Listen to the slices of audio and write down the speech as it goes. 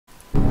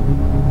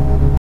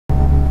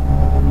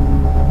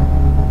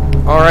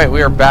Alright,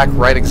 we are back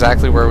right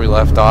exactly where we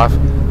left off.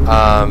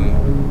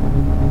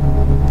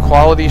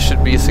 Quality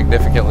should be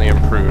significantly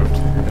improved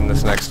in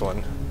this next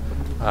one.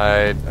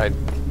 I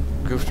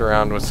goofed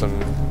around with some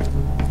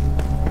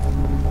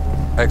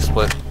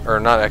XSplit,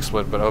 or not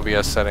XSplit, but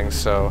OBS settings,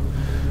 so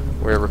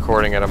we're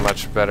recording at a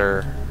much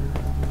better,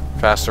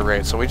 faster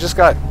rate. So we just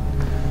got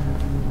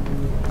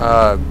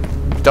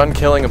done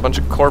killing a bunch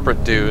of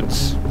corporate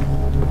dudes.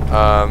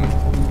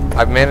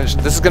 I've managed,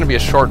 this is going to be a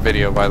short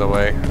video, by the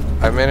way.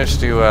 I've managed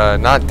to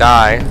not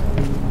die.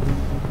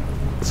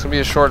 It's going to be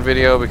a short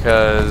video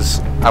because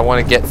I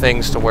want to get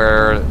things to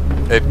where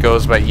it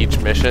goes by each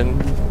mission,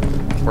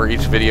 where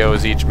each video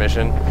is each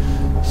mission.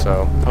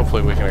 So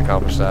hopefully we can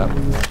accomplish that.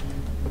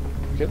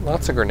 Get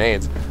lots of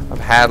grenades.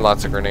 I've had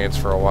lots of grenades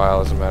for a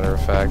while, as a matter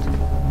of fact.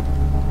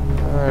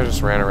 I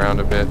just ran around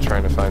a bit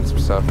trying to find some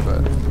stuff,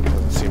 but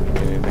doesn't seem to be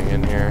anything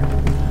in here.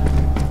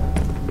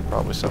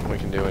 Probably something we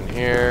can do in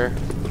here.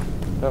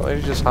 Did that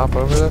lady just hop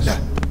over this?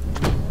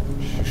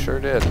 She sure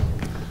did.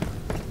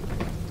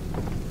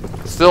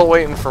 Still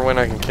waiting for when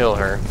I can kill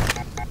her.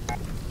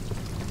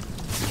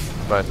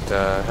 But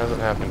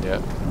hasn't happened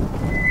yet.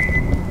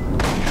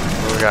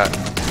 What do we got?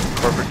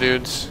 Corporate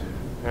dudes.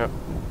 Yep.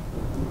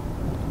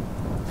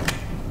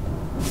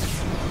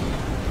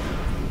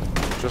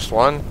 Just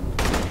one?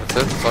 That's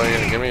it? That's all you're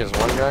gonna give me is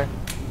one guy?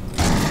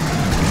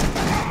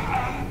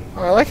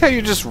 Oh, I like how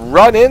you just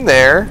run in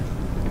there.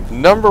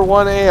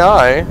 #1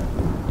 AI. Moving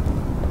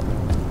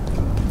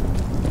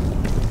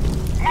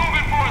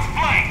for his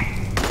flank.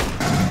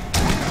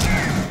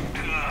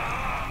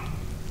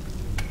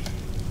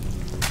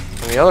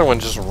 And the other one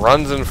just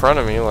runs in front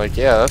of me like,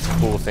 yeah, that's a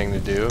cool thing to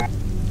do.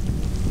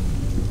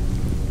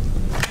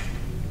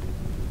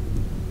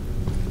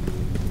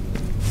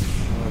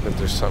 I bet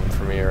there's something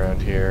for me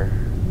around here.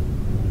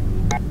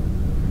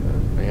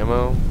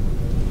 Ammo.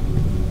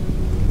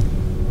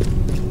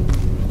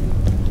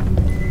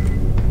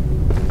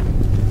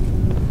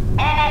 On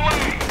my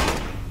way.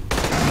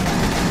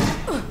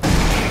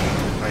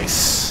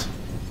 Nice.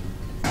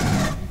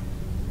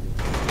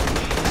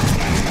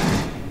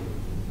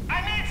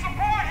 I need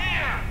support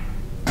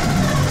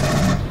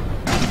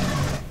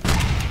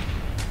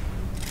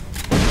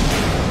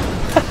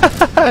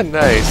here.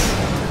 Nice.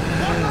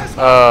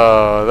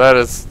 Oh, that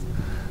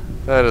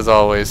is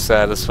always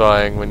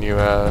satisfying when you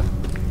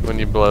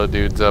blow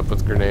dudes up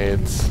with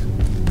grenades.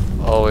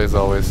 Always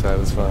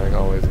satisfying.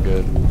 Always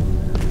good.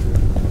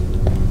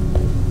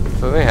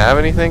 So do they have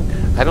anything?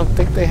 I don't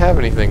think they have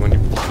anything when you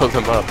blow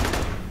them up.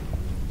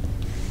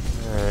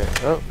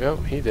 Alright. Oh, yep,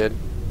 he did.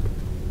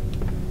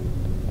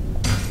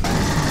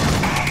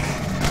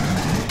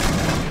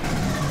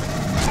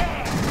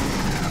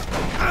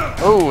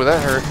 Oh,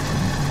 that hurt.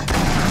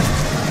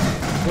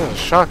 Oh, a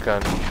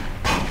shotgun.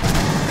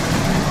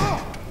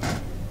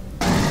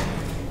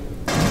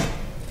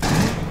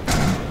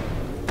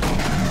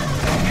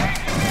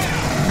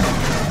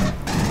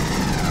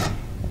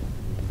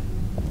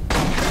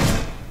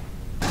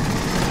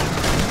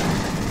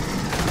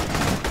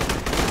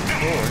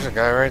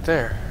 Guy right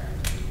there.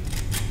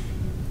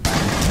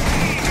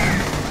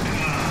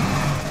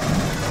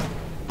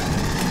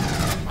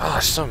 Oh,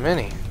 there's so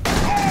many.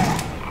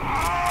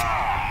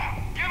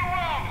 Get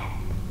around him.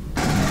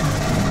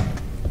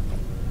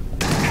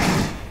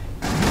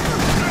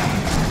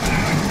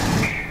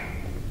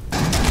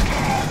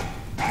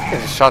 I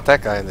just shot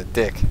that guy in the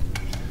dick.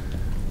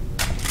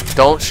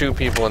 Don't shoot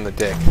people in the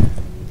dick.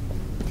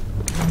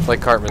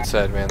 Like Cartman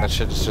said, man, that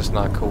shit is just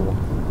not cool.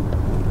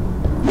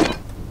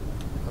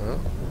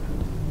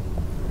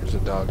 A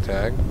dog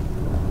tag.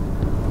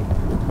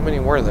 How many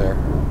were there?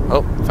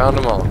 Oh, found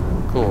them all.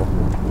 Cool.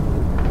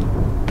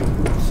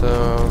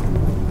 So,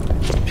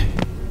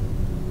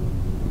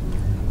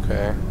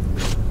 okay.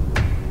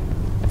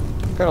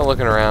 Kind of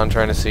looking around,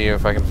 trying to see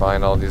if I can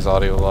find all these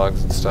audio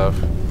logs and stuff.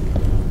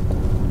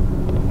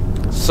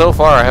 So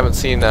far, I haven't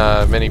seen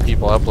many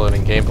people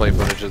uploading gameplay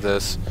footage of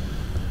this,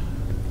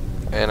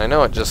 and I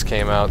know it just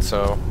came out,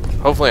 so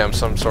hopefully I'm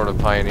some sort of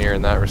pioneer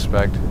in that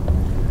respect.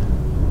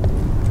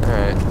 All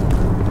right.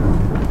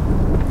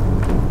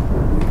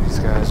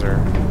 Guys are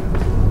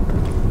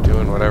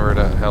doing whatever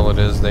the hell it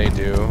is they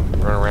do,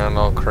 run around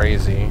all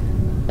crazy.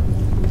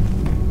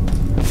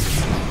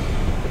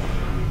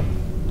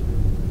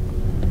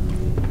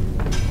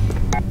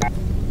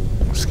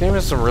 This game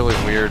has some really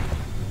weird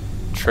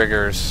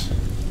triggers.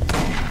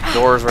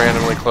 Doors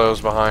randomly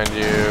close behind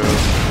you,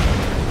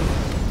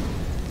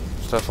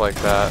 stuff like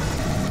that.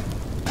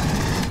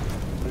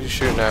 What are you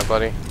shooting at,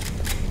 buddy?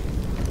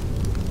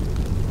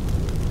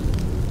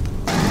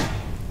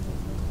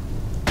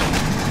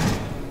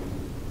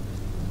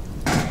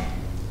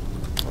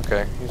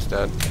 Okay, he's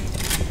dead.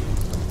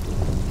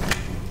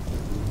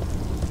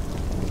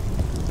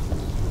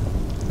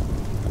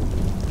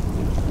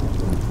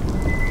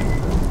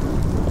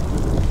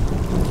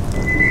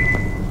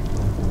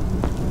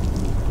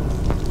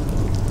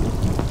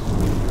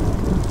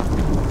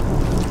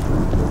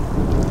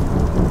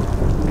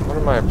 What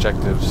are my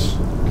objectives?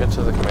 Get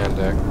to the command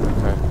deck.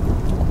 Okay.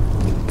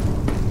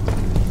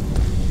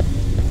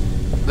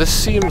 This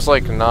seems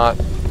like not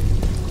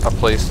a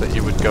place that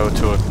you would go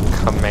to a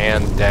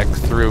command deck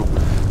through,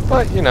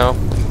 but you know,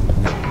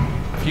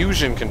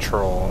 fusion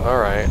control.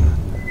 Alright.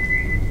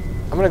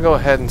 I'm gonna go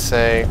ahead and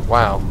say,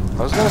 wow.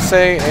 I was gonna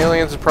say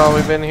aliens have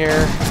probably been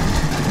here,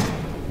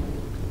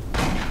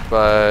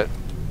 but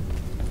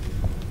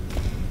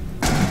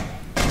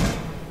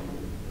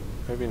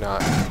maybe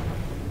not.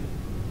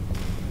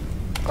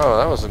 Oh,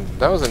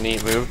 that was a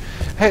neat move.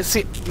 Hey,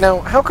 see,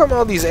 now how come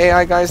all these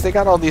AI guys, they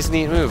got all these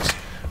neat moves,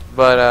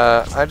 but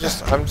I'm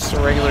just a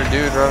regular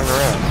dude running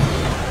around.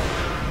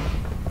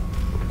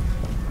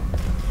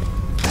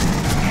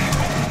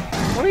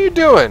 What are you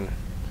doing?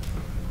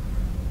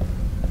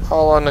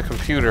 All on the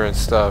computer and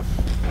stuff.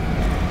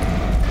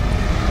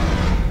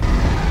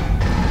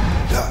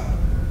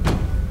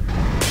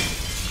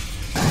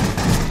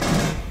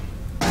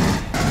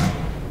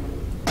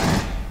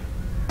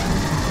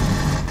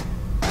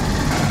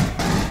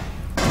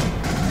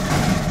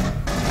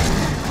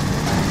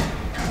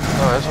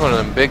 Oh, that's one of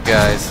them big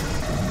guys.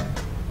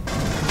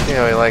 You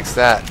know he likes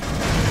that.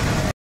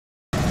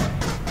 I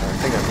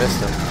think I missed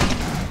him.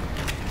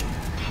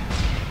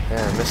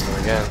 Yeah, I missed him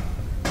again.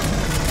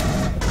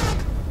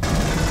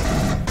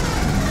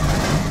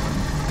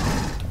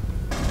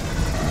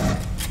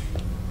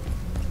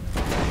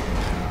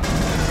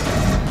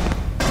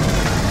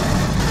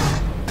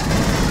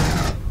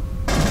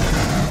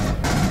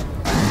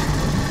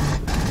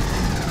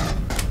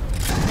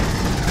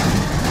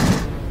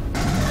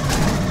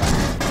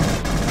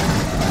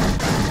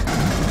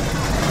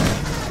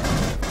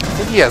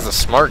 I think he has a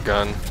smart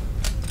gun.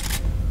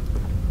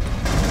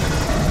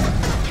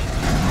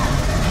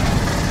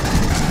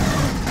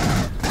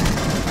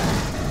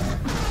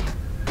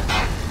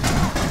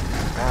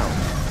 Ow.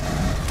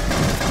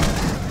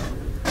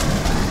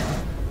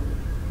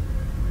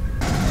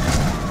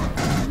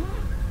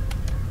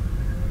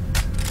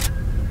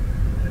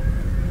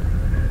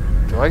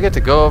 Do I get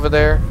to go over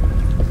there?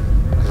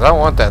 Because I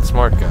want that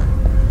smart gun.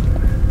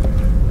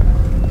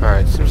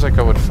 Alright, seems like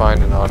I would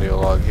find an audio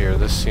log here.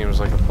 This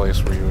seems like a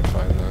place where you would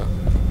find that.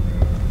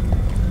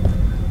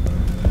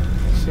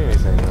 Don't see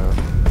anything though.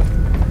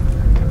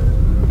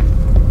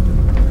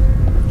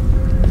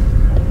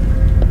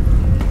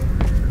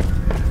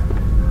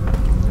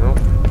 Nope.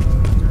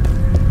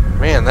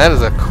 Man, that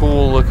is a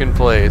cool looking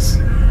place.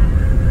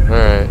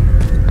 Alright.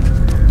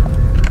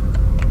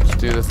 Let's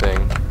do the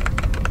thing.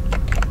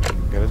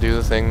 Gotta do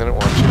the thing that it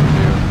wants you to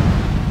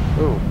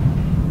do. Ooh.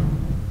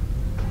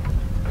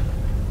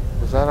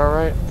 Is that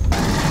alright?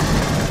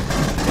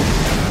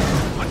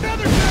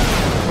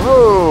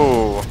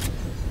 Whoa!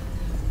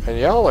 And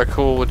y'all are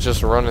cool with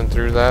just running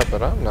through that,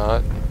 but I'm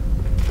not.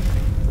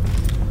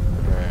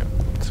 Alright,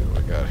 let's see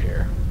what we got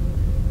here.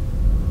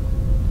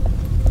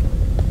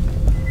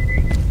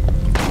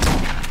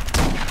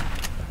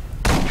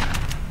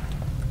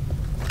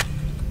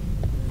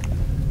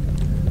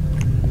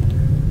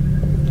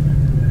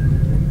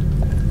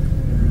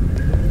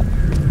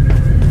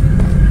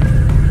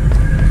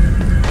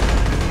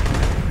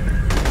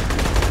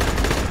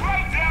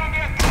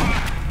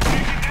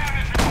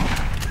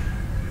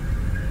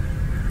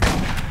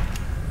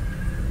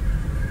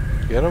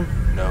 Get him?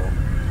 No.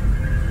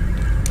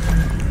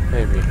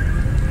 Maybe.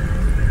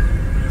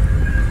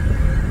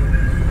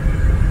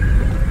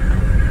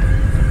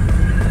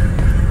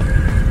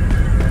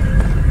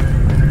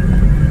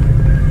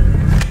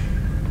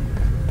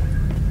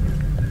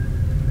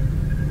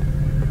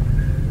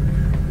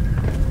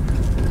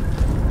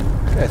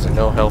 Guys are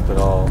no help at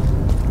all.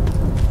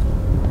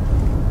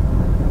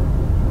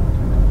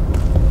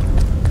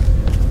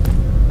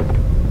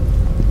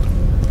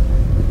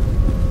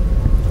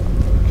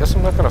 Guess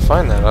I'm not gonna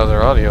find that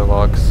other audio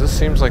log, because this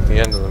seems like the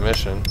end of the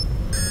mission.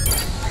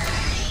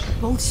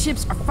 Both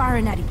ships are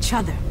firing at each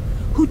other.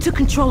 Who took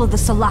control of the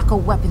Sulaco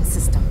weapon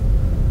system?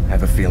 I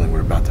have a feeling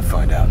we're about to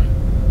find out.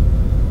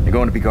 You're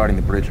going to be guarding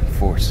the bridge in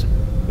force.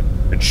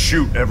 And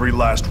shoot every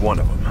last one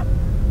of them.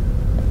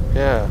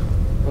 Yeah,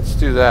 let's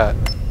do that.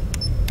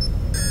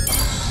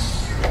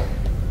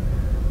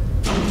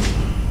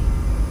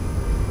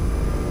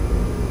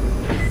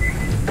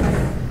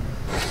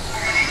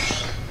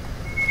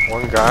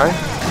 One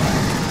guy.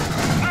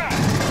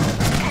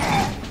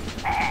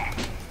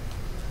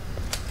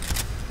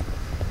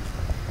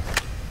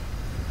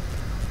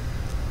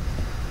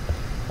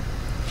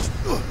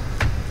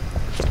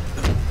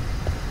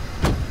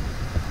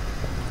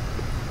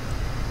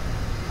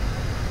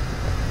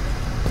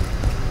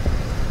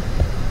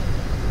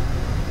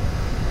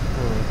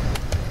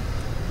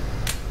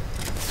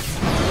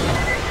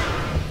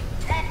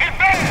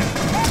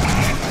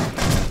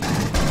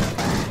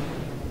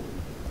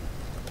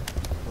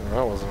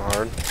 That wasn't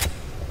hard.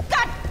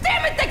 God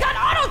damn it, they got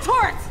auto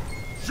turrets!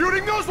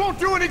 Shooting those won't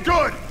do any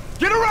good!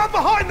 Get around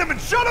behind them and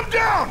shut them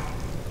down!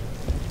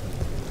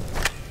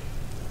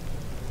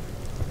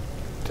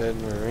 Dead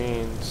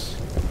Marines.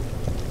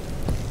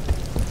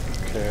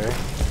 Okay.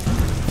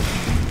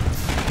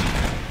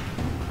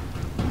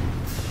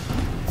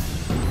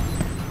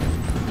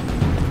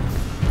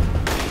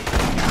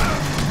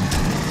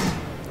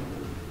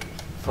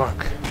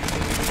 fuck?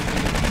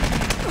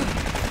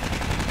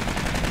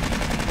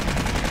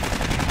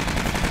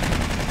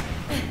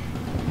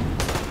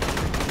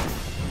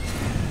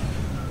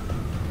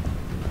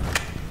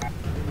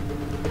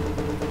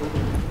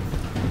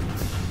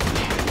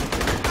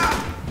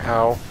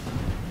 Ow.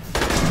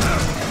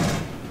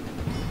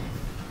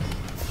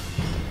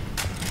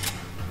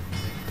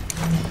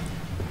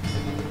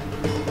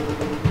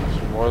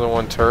 More than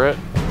one turret?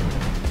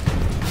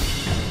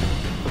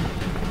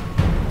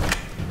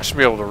 I should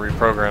be able to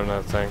reprogram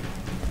that thing.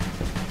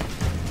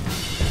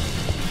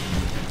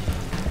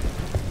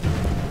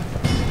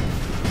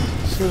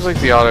 Seems like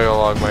the audio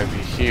log might be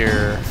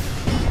here.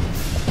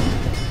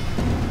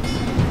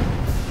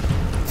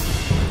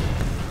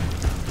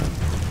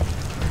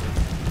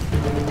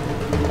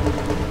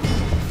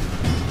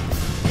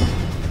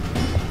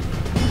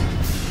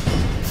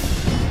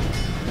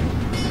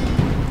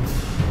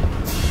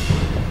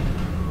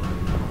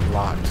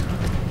 Locked.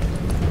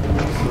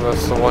 So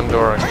that's the one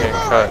door I can't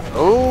cut.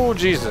 Oh,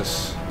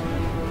 Jesus.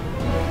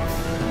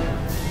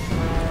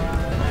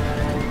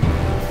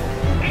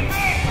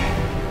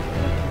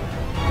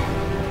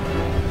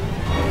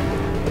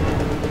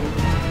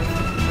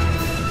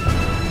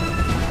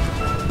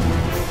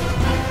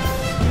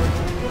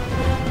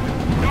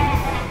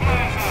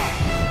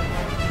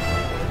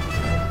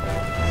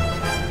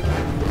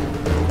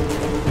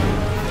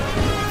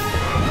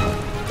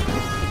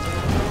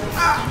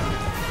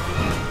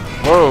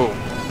 Whoa.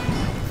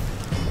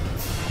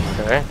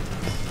 Okay.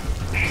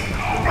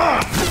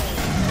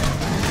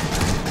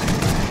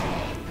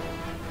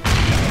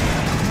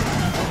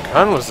 What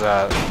gun was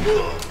that?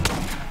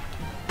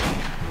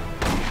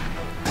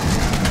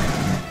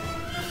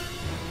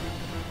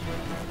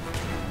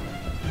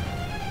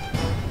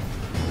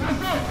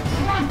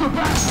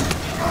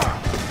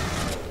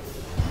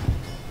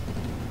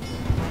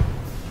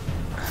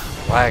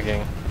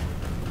 Lagging.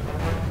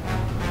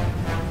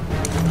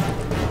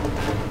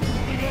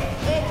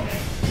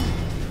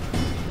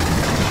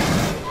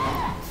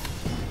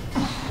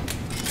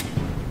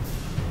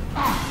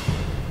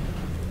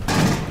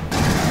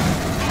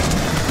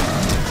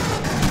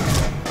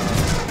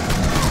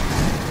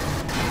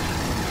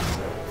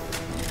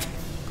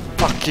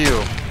 Fuck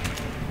you.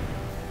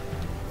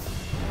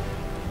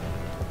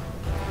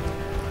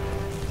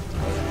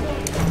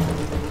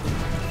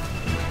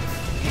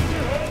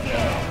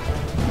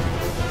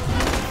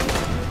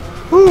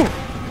 Whew.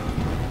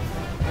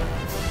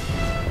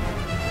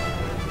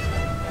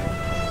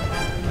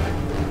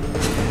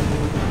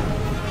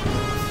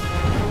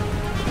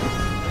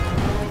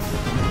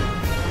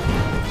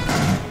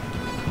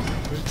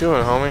 What you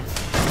doing, homie?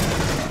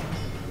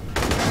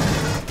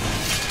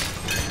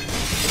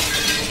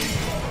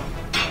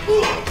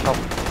 Help.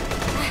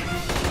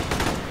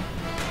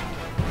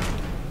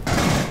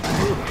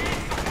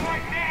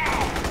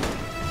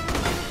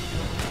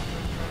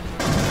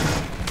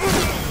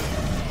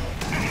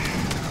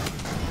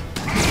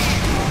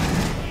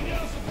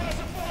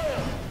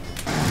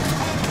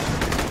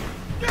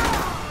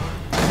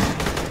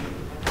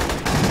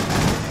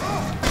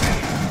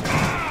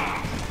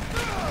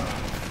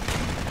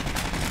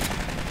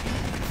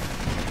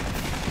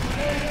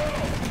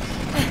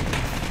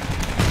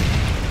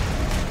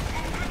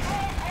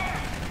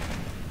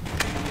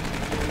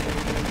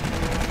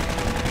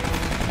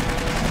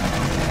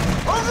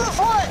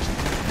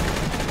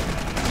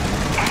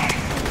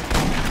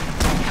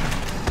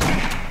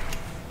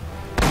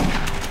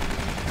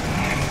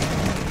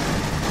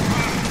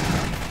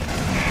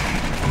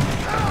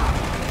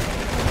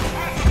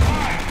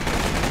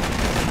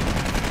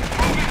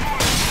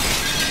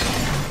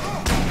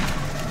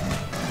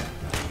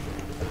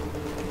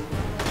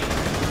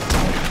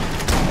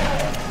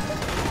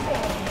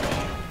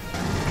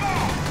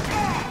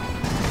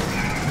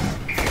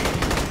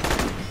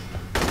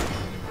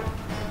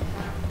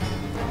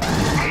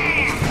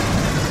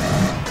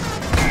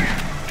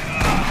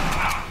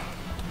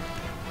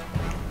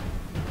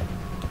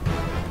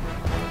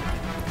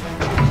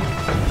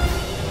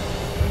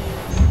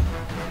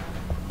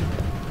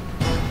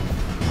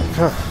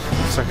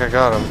 Looks like I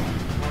got him.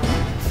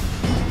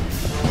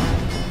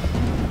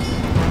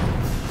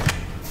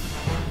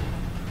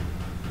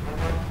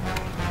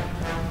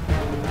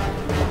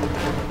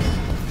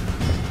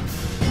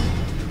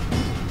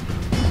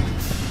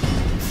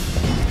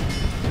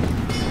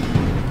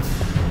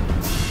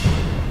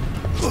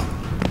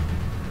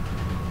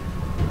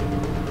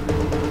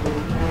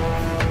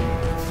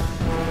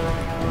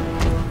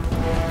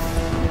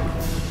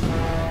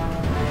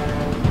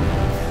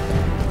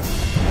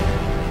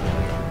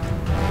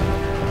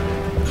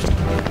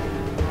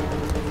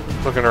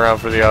 Looking around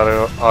for the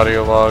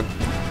audio log.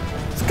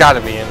 It's got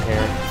to be in here.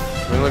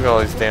 I mean, look at all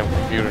these damn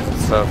computers and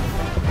stuff.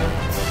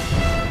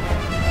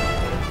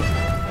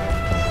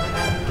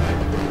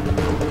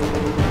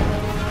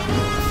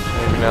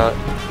 Maybe not.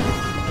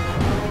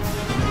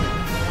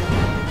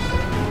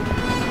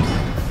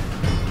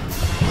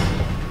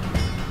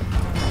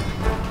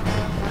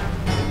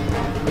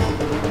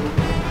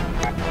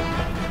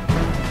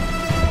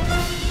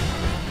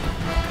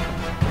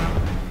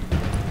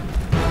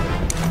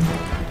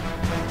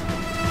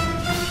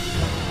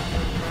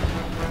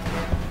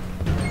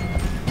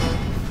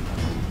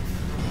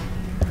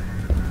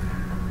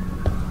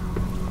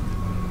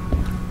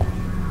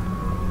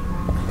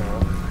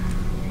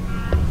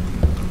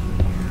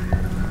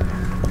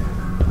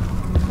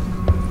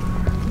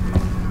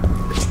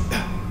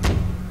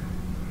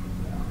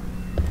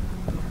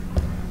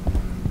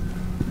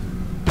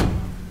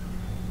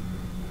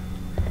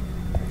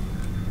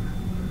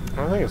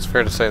 think it's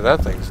fair to say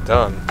that thing's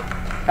done.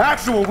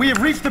 Actual, we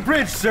have reached the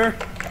bridge, sir.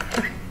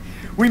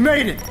 We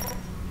made it.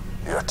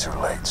 You're too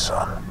late,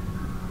 son.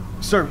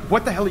 Sir,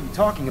 what the hell are you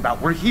talking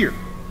about? We're here.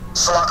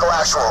 Sulaco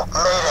Actual,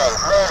 Mayday,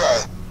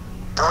 Mayday.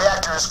 The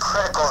reactor is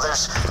critical.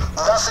 There's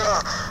nothing...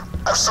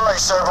 I'm sorry,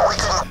 sir, but we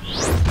can...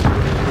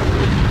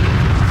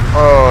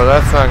 Oh,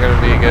 that's not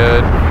gonna be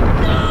good.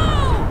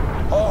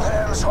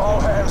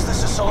 All hands,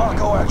 this is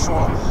Sulaco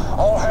Actual.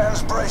 All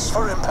hands brace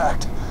for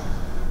impact.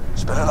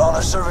 It's been an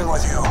honor serving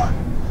with you.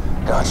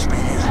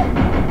 Godspeed.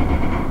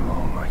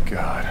 Oh my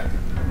god.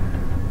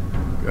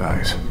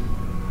 Guys.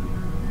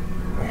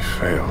 We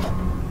failed.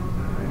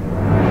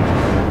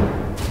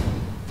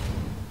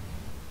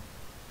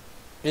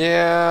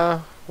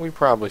 Yeah, we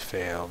probably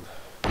failed.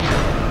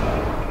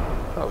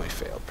 Probably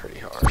failed pretty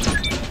hard.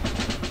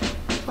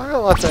 I got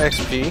lots of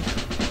XP.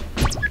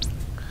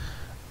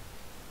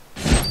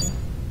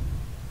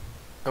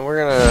 And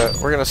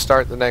we're gonna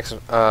start the next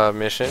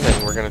mission,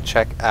 and we're gonna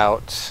check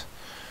out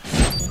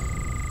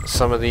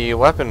some of the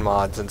weapon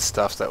mods and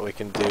stuff that we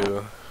can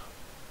do.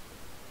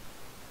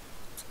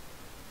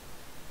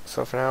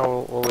 So for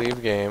now, we'll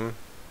leave game.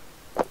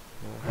 We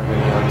don't have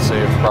any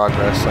unsaved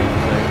progress or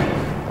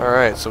anything. All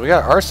right, so we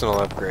got arsenal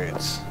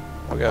upgrades.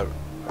 We got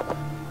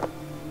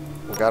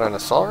an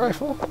assault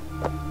rifle.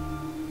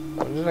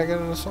 When did I get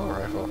an assault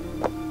rifle?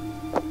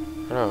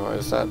 No,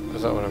 is that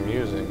what I'm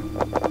using?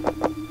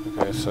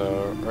 Okay,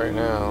 so right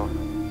now,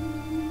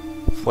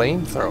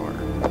 flamethrower.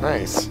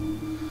 Nice.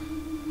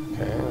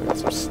 Okay, we got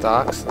some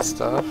stocks and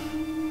stuff.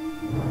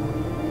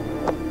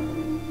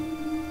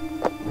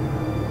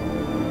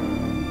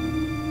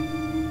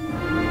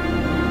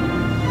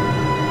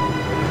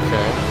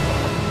 Okay.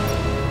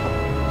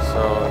 So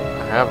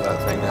I have that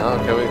thing now.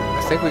 Okay,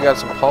 I think we got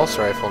some pulse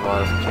rifle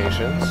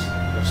modifications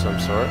of some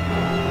sort.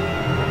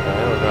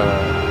 Okay, we got a...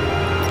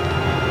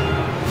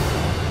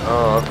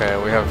 Oh, okay,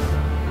 we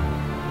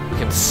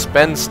can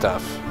spend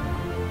stuff.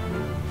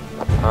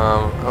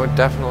 I would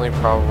definitely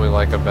probably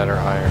like a better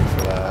iron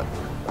for that.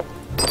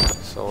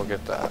 So we'll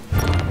get that.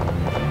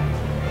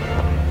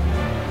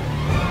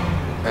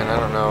 And I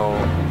don't know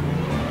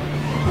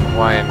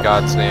why in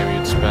God's name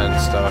you'd spend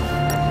stuff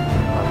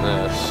on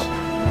this.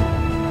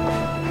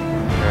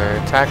 Okay,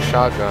 attack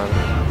shotgun.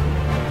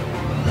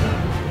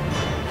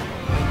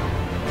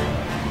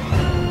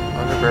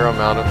 Underbarrel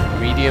mounted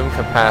medium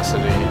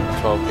capacity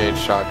 12 gauge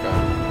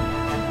shotgun.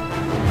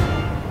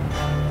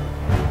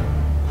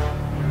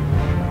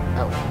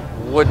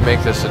 Would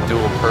make this a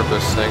dual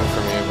purpose thing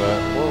for me, but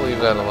we'll leave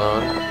that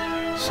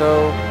alone.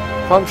 So,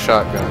 pump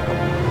shotgun.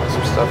 Got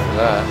some stuff for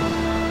that.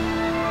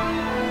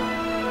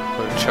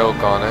 Put a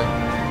choke on it.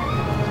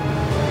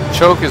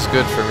 Choke is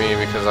good for me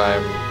because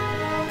I'm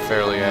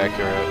fairly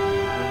accurate.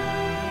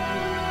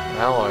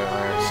 Alloy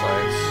iron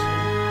sights.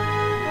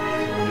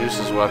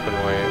 Reduces weapon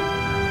weight.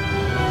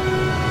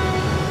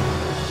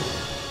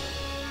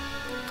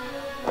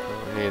 I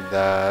don't need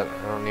that. I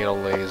don't need a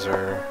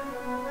laser.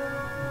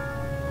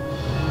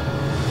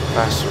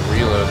 Faster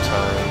reload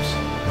times.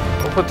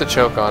 We'll put the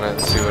choke on it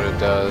and see what it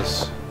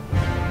does.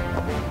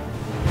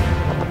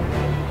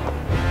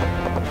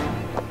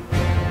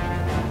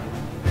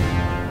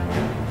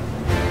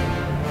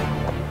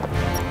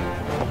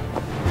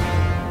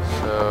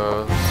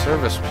 So,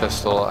 service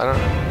pistol, I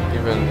don't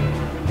even...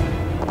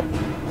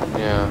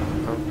 Yeah,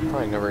 I'm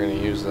probably never going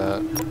to use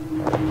that.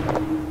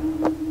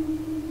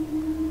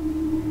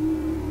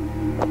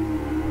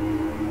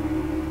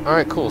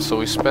 Alright, cool, so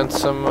we spent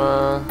some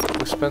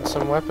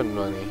weapon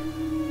money.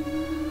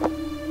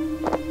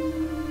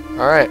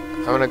 Alright,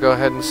 I'm gonna go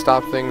ahead and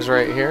stop things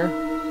right here.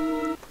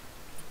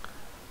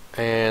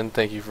 And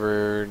thank you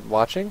for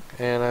watching,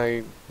 and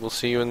I will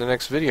see you in the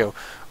next video.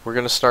 We're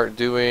gonna start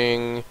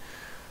doing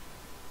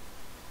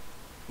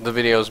the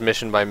videos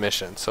mission by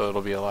mission, so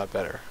it'll be a lot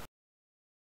better.